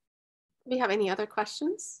 Do we have any other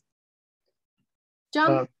questions? John,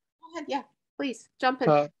 go ahead. Yeah, please jump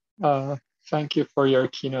in. Thank you for your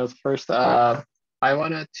keynote. First, I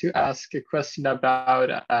wanted to ask a question about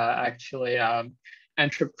actually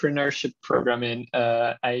entrepreneurship program in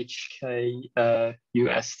HKUST.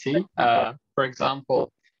 For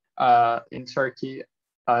example, in Turkey,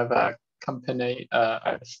 I have a company,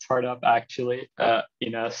 a startup actually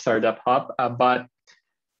in a startup hub. But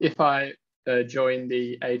if I join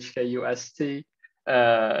the HKUST,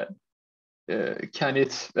 can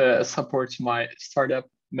it support my startup?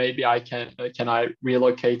 Maybe can I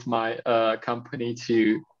relocate my company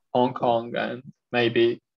to Hong Kong, and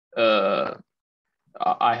maybe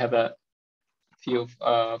I have a few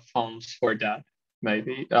funds for that.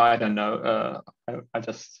 Maybe I don't know. I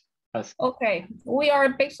just asked. Okay, we are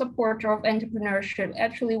a big supporter of entrepreneurship.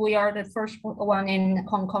 Actually, we are the first one in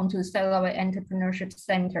Hong Kong to set up an entrepreneurship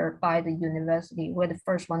center by the university. We're the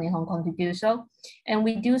first one in Hong Kong to do so, and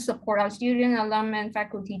we do support our student, alumni, and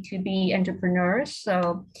faculty to be entrepreneurs.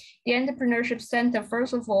 So the entrepreneurship center,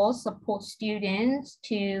 first of all, supports students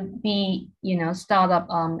to be, startup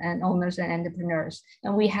and owners and entrepreneurs.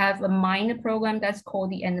 And we have a minor program that's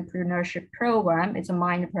called the entrepreneurship program. It's a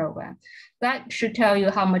minor program. That should tell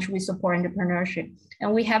you how much we support entrepreneurship.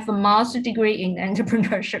 And we have a master's degree in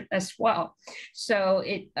entrepreneurship as well. So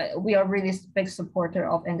we are really big supporter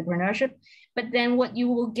of entrepreneurship. But then what you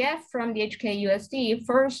will get from the HKUST,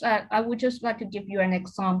 first, I would just like to give you an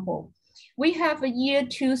example. We have a year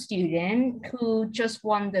 2 student who just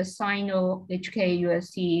won the Sino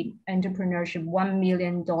HKUST Entrepreneurship $1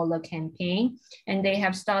 million campaign, and they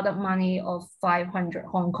have startup money of 500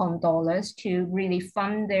 Hong Kong dollars to really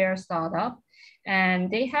fund their startup. And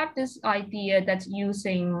they have this idea that's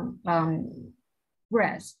using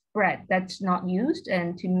bread that's not used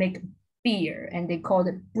and to make beer, and they call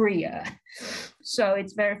it Bria. So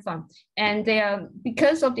it's very fun. And they are,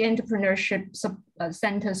 because of the entrepreneurship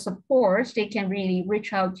center support, they can really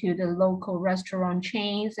reach out to the local restaurant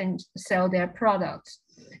chains and sell their products.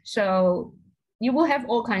 So you will have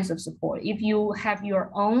all kinds of support. If you have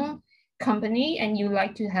your own company and you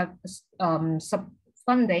like to have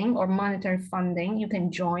funding or monetary funding, you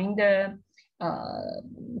can join the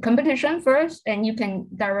competition first, and you can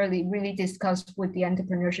directly really discuss with the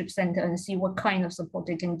entrepreneurship center and see what kind of support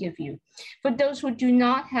they can give you. For those who do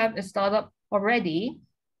not have a startup already,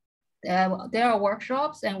 there are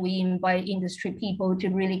workshops, and we invite industry people to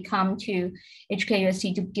really come to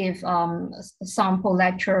HKUST to give sample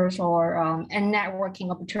lectures or and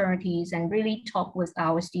networking opportunities, and really talk with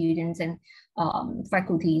our students and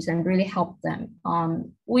faculties and really help them.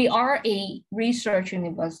 We are a research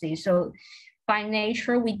university, so by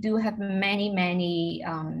nature, we do have many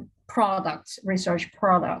products, research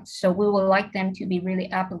products. So we would like them to be really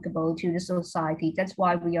applicable to the society. That's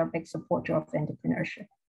why we are a big supporter of entrepreneurship.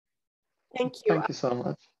 Thank you. Thank you so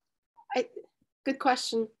much. Good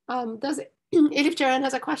question. Does Elif Ceren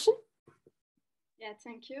has a question? Yeah,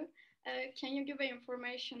 thank you. Can you give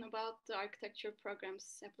information about the architecture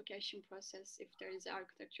program's application process, if there is an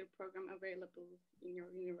architecture program available in your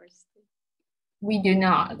university? We do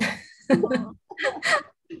not.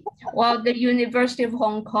 Well, the University of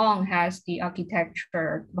Hong Kong has the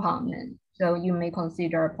architecture department, so you may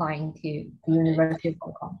consider applying to the University of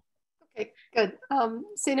Hong Kong. Okay, good.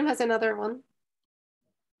 Sinem has another one.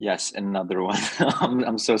 Yes, another one.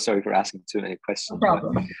 I'm so sorry for asking too many questions. No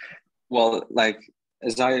problem. Well, like,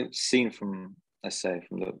 as I've seen from, let's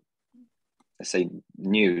say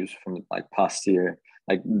news from like past year,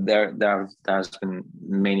 like there's been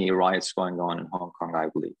many riots going on in Hong Kong, I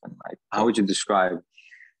believe. And like, how would you describe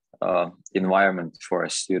the environment for a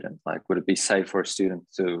student? Like, would it be safe for a student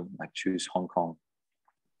to like choose Hong Kong?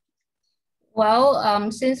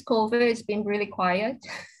 Well, since COVID, it's been really quiet.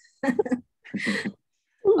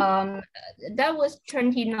 That was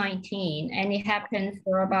 2019, and it happened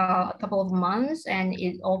for about a couple of months, and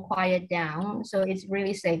it all quieted down. So it's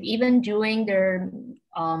really safe. Even during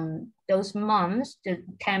those months, the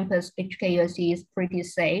campus HKUST is pretty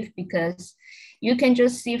safe, because you can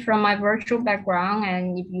just see from my virtual background,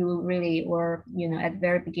 and if you really were, at the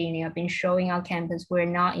very beginning, I've been showing our campus. We're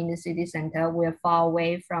not in the city center. We're far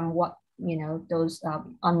away from what those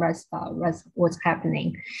unrest what's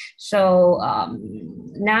happening. So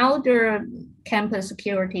now the campus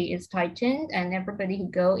security is tightened, and everybody who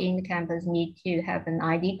go in the campus need to have an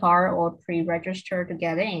ID card or pre-register to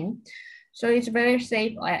get in. So it's very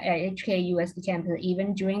safe at HKUST campus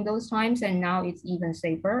even during those times, and now it's even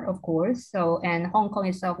safer, of course. So, and Hong Kong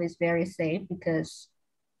itself is very safe because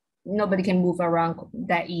nobody can move around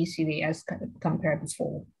that easily as compared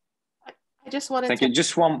before. I just wanted Thank you.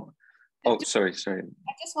 Just one. Oh, sorry.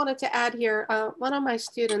 I just wanted to add here, one of my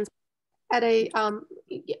students at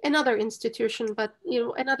another institution, but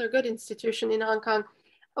another good institution in Hong Kong,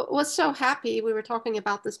 was so happy. We were talking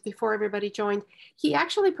about this before everybody joined. He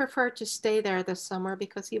actually preferred to stay there this summer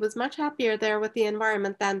because he was much happier there with the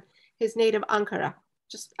environment than his native Ankara.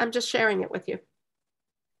 I'm just sharing it with you.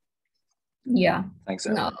 Yeah. Thanks.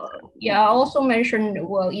 No, yeah, I also mentioned,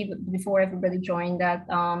 well, even before everybody joined, that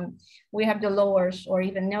we have the lowest or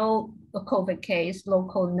even no COVID case,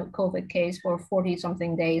 local COVID case for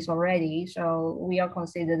 40-something days already. So we are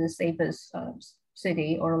considered the safest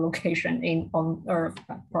city or location on Earth,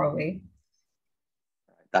 probably.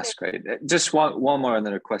 That's great. Just one more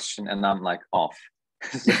another question, and I'm like off.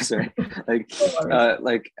 Sorry.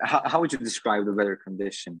 Like how would you describe the weather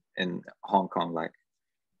condition in Hong Kong? Like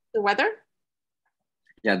the weather?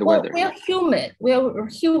 Yeah, the weather. We're humid. We're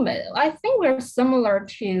humid. I think we're similar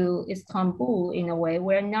to Istanbul in a way.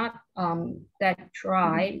 We're not that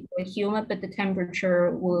dry. We're humid, but the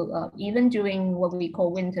temperature will even during what we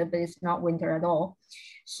call winter, but it's not winter at all.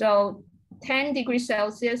 So 10 degrees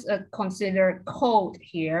Celsius are considered cold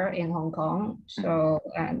here in Hong Kong. So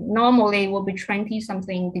normally it will be 20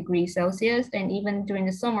 something degrees Celsius, and even during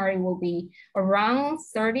the summer, it will be around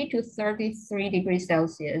 30 to 33 degrees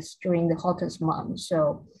Celsius during the hottest month.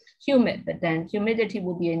 So humid, but then humidity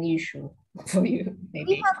will be an issue for you,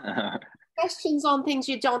 maybe. Questions on things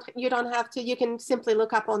you don't have to, you can simply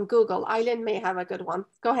look up on Google. Eileen may have a good one.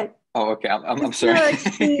 Go ahead. Oh, okay. I'm sorry.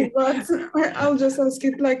 Actually, but I'll just ask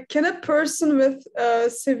it, like, can a person with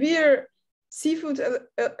severe seafood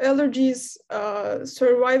allergies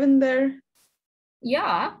survive in there?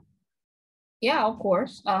 Yeah, of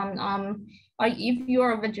course. If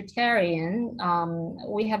you're a vegetarian,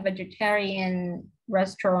 we have vegetarian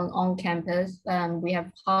restaurant on campus. We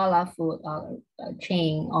have halal food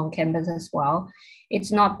chain on campus as well.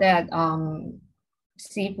 It's not that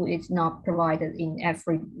seafood is not provided in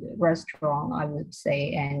every restaurant, I would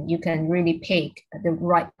say, and you can really pick the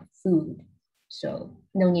right food. So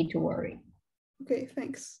no need to worry. Okay,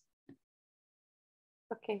 thanks.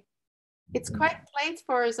 Okay. It's quite late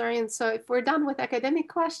for us, Orion, so if we're done with academic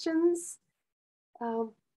questions,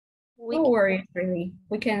 don't worry, really.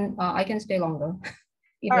 We can. I can stay longer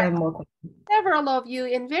if there are more questions. Several of you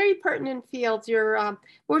in very pertinent fields. You're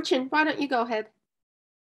Urchin, why don't you go ahead?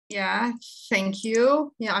 Yeah, thank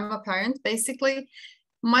you. Yeah, I'm a parent, basically.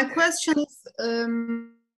 My question is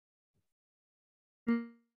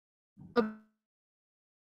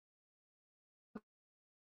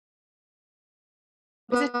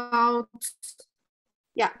about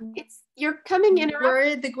you're coming in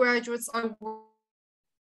where the graduates are.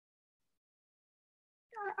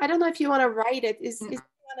 I don't know if you want to write it. Is anyone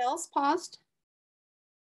else paused?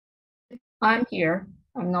 I'm here.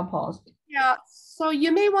 I'm not paused. Yeah, so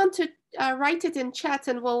you may want to write it in chat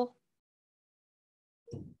and we'll.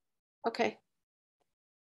 Okay.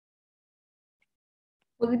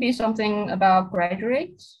 Will it be something about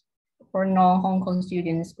graduates or non-Hong Kong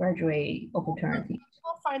students graduate opportunities?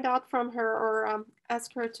 We'll find out from her or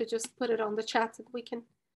ask her to just put it on the chat and we can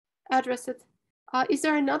address it. Is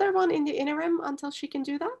there another one in the interim until she can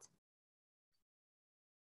do that?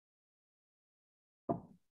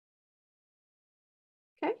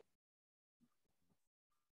 Okay.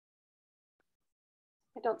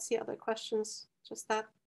 I don't see other questions, just that.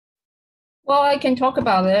 Well, I can talk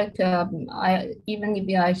about it. Even if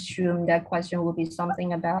I assume that question will be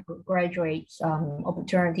something about graduates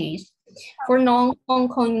opportunities. For non-Hong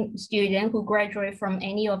Kong students who graduate from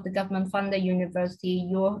any of the government-funded university,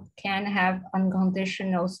 you can have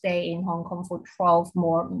unconditional stay in Hong Kong for 12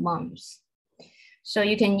 more months. So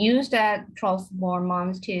you can use that 12 more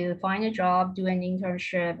months to find a job, do an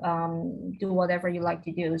internship, do whatever you like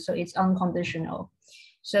to do. So it's unconditional.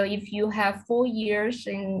 So if you have 4 years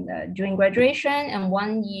during graduation and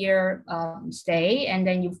 1 year stay, and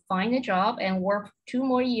then you find a job and work 2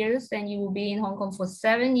 more years, then you will be in Hong Kong for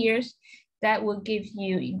 7 years. That will give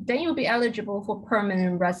you, then you'll be eligible for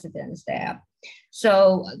permanent residence there.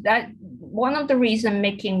 So that one of the reasons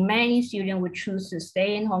making many students would choose to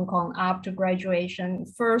stay in Hong Kong after graduation.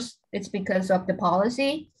 First, it's because of the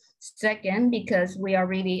policy. Second, because we are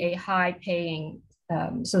really a high-paying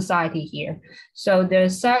society here. So their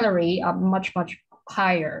salary are much, much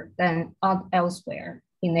higher than elsewhere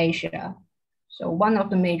in Asia. So one of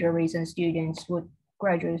the major reasons students would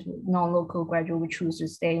graduate, non-local graduate would choose to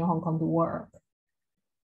stay in Hong Kong to work.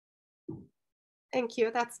 Thank you.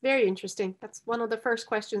 That's very interesting. That's one of the first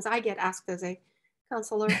questions I get asked as a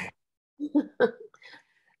counselor.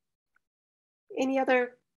 Any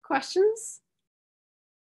other questions?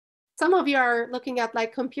 Some of you are looking at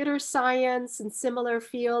like computer science and similar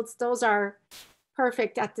fields. Those are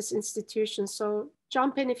perfect at this institution. So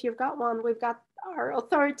jump in if you've got one. We've got our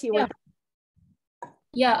authority with.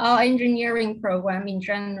 Yeah, our engineering program in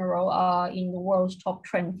general are in the world's top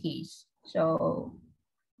 20s. So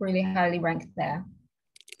really highly ranked there.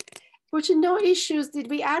 Which no issues. Did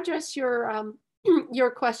we address your your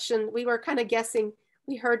question? We were kind of guessing.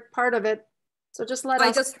 We heard part of it. So just let us.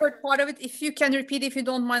 I just heard part of it. If you can repeat, if you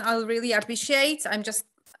don't mind, I'll really appreciate. I'm just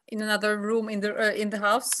in another room in the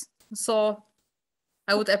house, so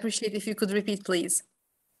I would appreciate if you could repeat, please.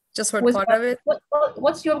 Just heard part of it.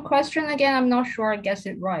 What's your question again? I'm not sure I guessed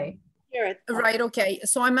it right. Hear it. Right. Okay.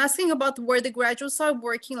 So I'm asking about where the graduates are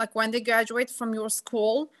working, like when they graduate from your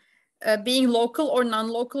school, being local or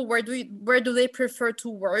non-local. Where do they prefer to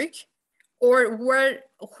work, or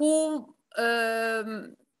who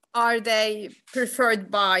are they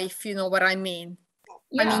preferred by, if you know what I mean?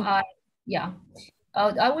 Yeah,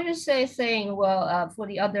 I would just saying, well, for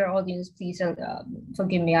the other audience, please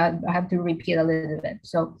forgive me, I have to repeat a little bit.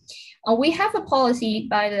 So we have a policy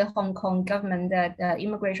by the Hong Kong government that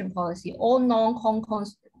immigration policy, all non-Hong Kong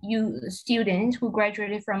students who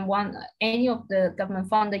graduated from any of the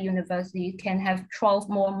government-funded university can have 12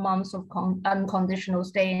 more months of unconditional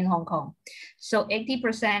stay in Hong Kong. So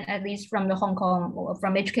 80% at least from the Hong Kong,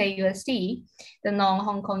 from HKUST, the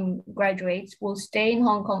non-Hong Kong graduates will stay in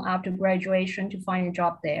Hong Kong after graduation to find a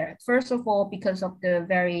job there. First of all, because of the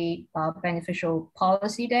very beneficial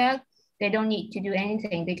policy there, they don't need to do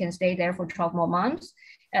anything. They can stay there for 12 more months.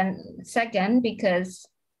 And second, because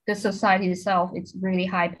the society itself, it's really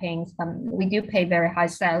high paying. We do pay very high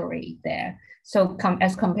salary there. So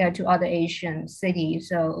as compared to other Asian cities,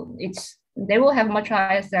 so they will have much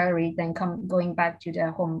higher salary than going back to their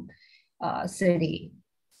home city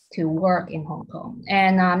to work in Hong Kong.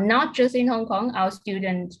 And not just in Hong Kong, our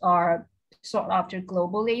students are sought after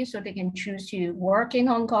globally, so they can choose to work in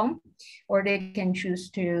Hong Kong or they can choose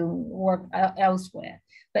to work elsewhere.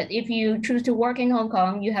 But if you choose to work in Hong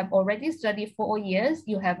Kong, you have already studied 4 years,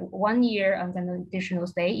 you have 1 year unconditional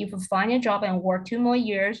stay. If you find a job and work 2 more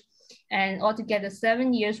years, and altogether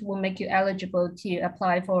 7 years will make you eligible to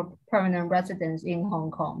apply for permanent residence in Hong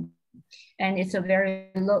Kong. And it's a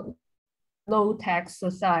very low tax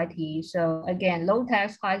society. So again, low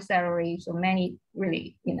tax, high salary. So many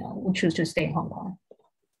really, will choose to stay in Hong Kong.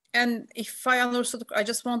 And if I understood, I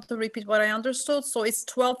just want to repeat what I understood. So it's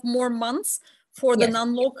 12 more months for the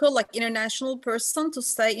non-local, like international person to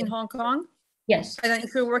stay in Hong Kong? Yes. And then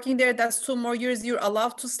if you're working there, that's 2 more years you're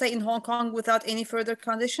allowed to stay in Hong Kong without any further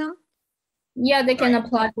condition? Yeah, they can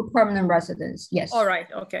apply for permanent residence, yes. All right,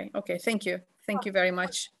 okay, thank you. Thank you very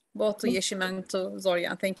much, both to Yeşim and to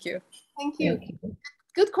Zorya, thank you. Thank you.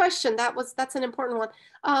 Good question, that's an important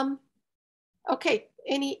one. Okay,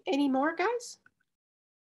 any more guys?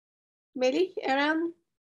 Melih, Eren?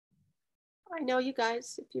 I know you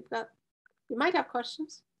guys, if you might have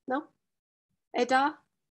questions. No? Eda?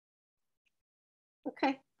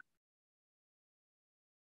 Okay.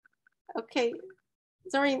 Okay.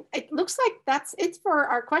 Zorya, it looks like that's it for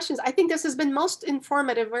our questions. I think this has been most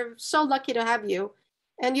informative. We're so lucky to have you.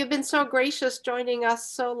 And you've been so gracious joining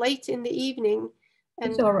us so late in the evening.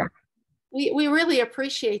 And it's all right. We really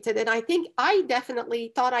appreciate it. And I think I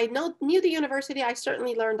definitely thought I knew the university. I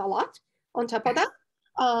certainly learned a lot on top of that.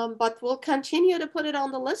 But we'll continue to put it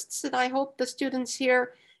on the lists. And I hope the students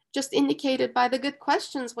here, just indicated by the good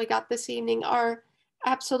questions we got this evening, are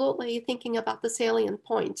absolutely thinking about the salient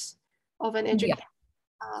points of an education.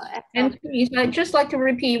 And please, I'd just like to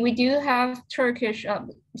repeat, we do have Turkish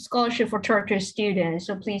scholarship for Turkish students.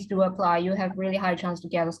 So please do apply. You have really high chance to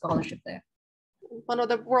get a scholarship there. One of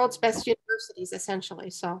the world's best universities,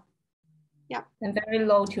 essentially. So, yeah. And very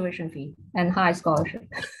low tuition fee and high scholarship.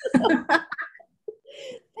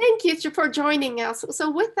 Thank you for joining us.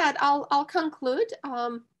 So with that, I'll conclude.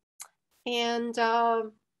 Well, thank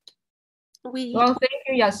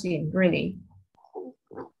you, Yasin, really.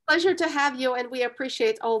 Pleasure to have you, and we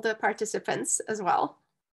appreciate all the participants as well.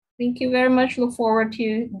 Thank you very much. Look forward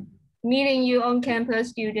to meeting you on campus,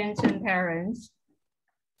 students and parents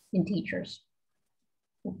and teachers.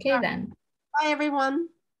 Okay, then. Bye, everyone.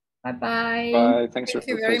 Bye-bye. Bye. Thanks Thank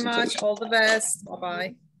you very much. All the best.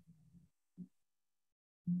 Bye-bye.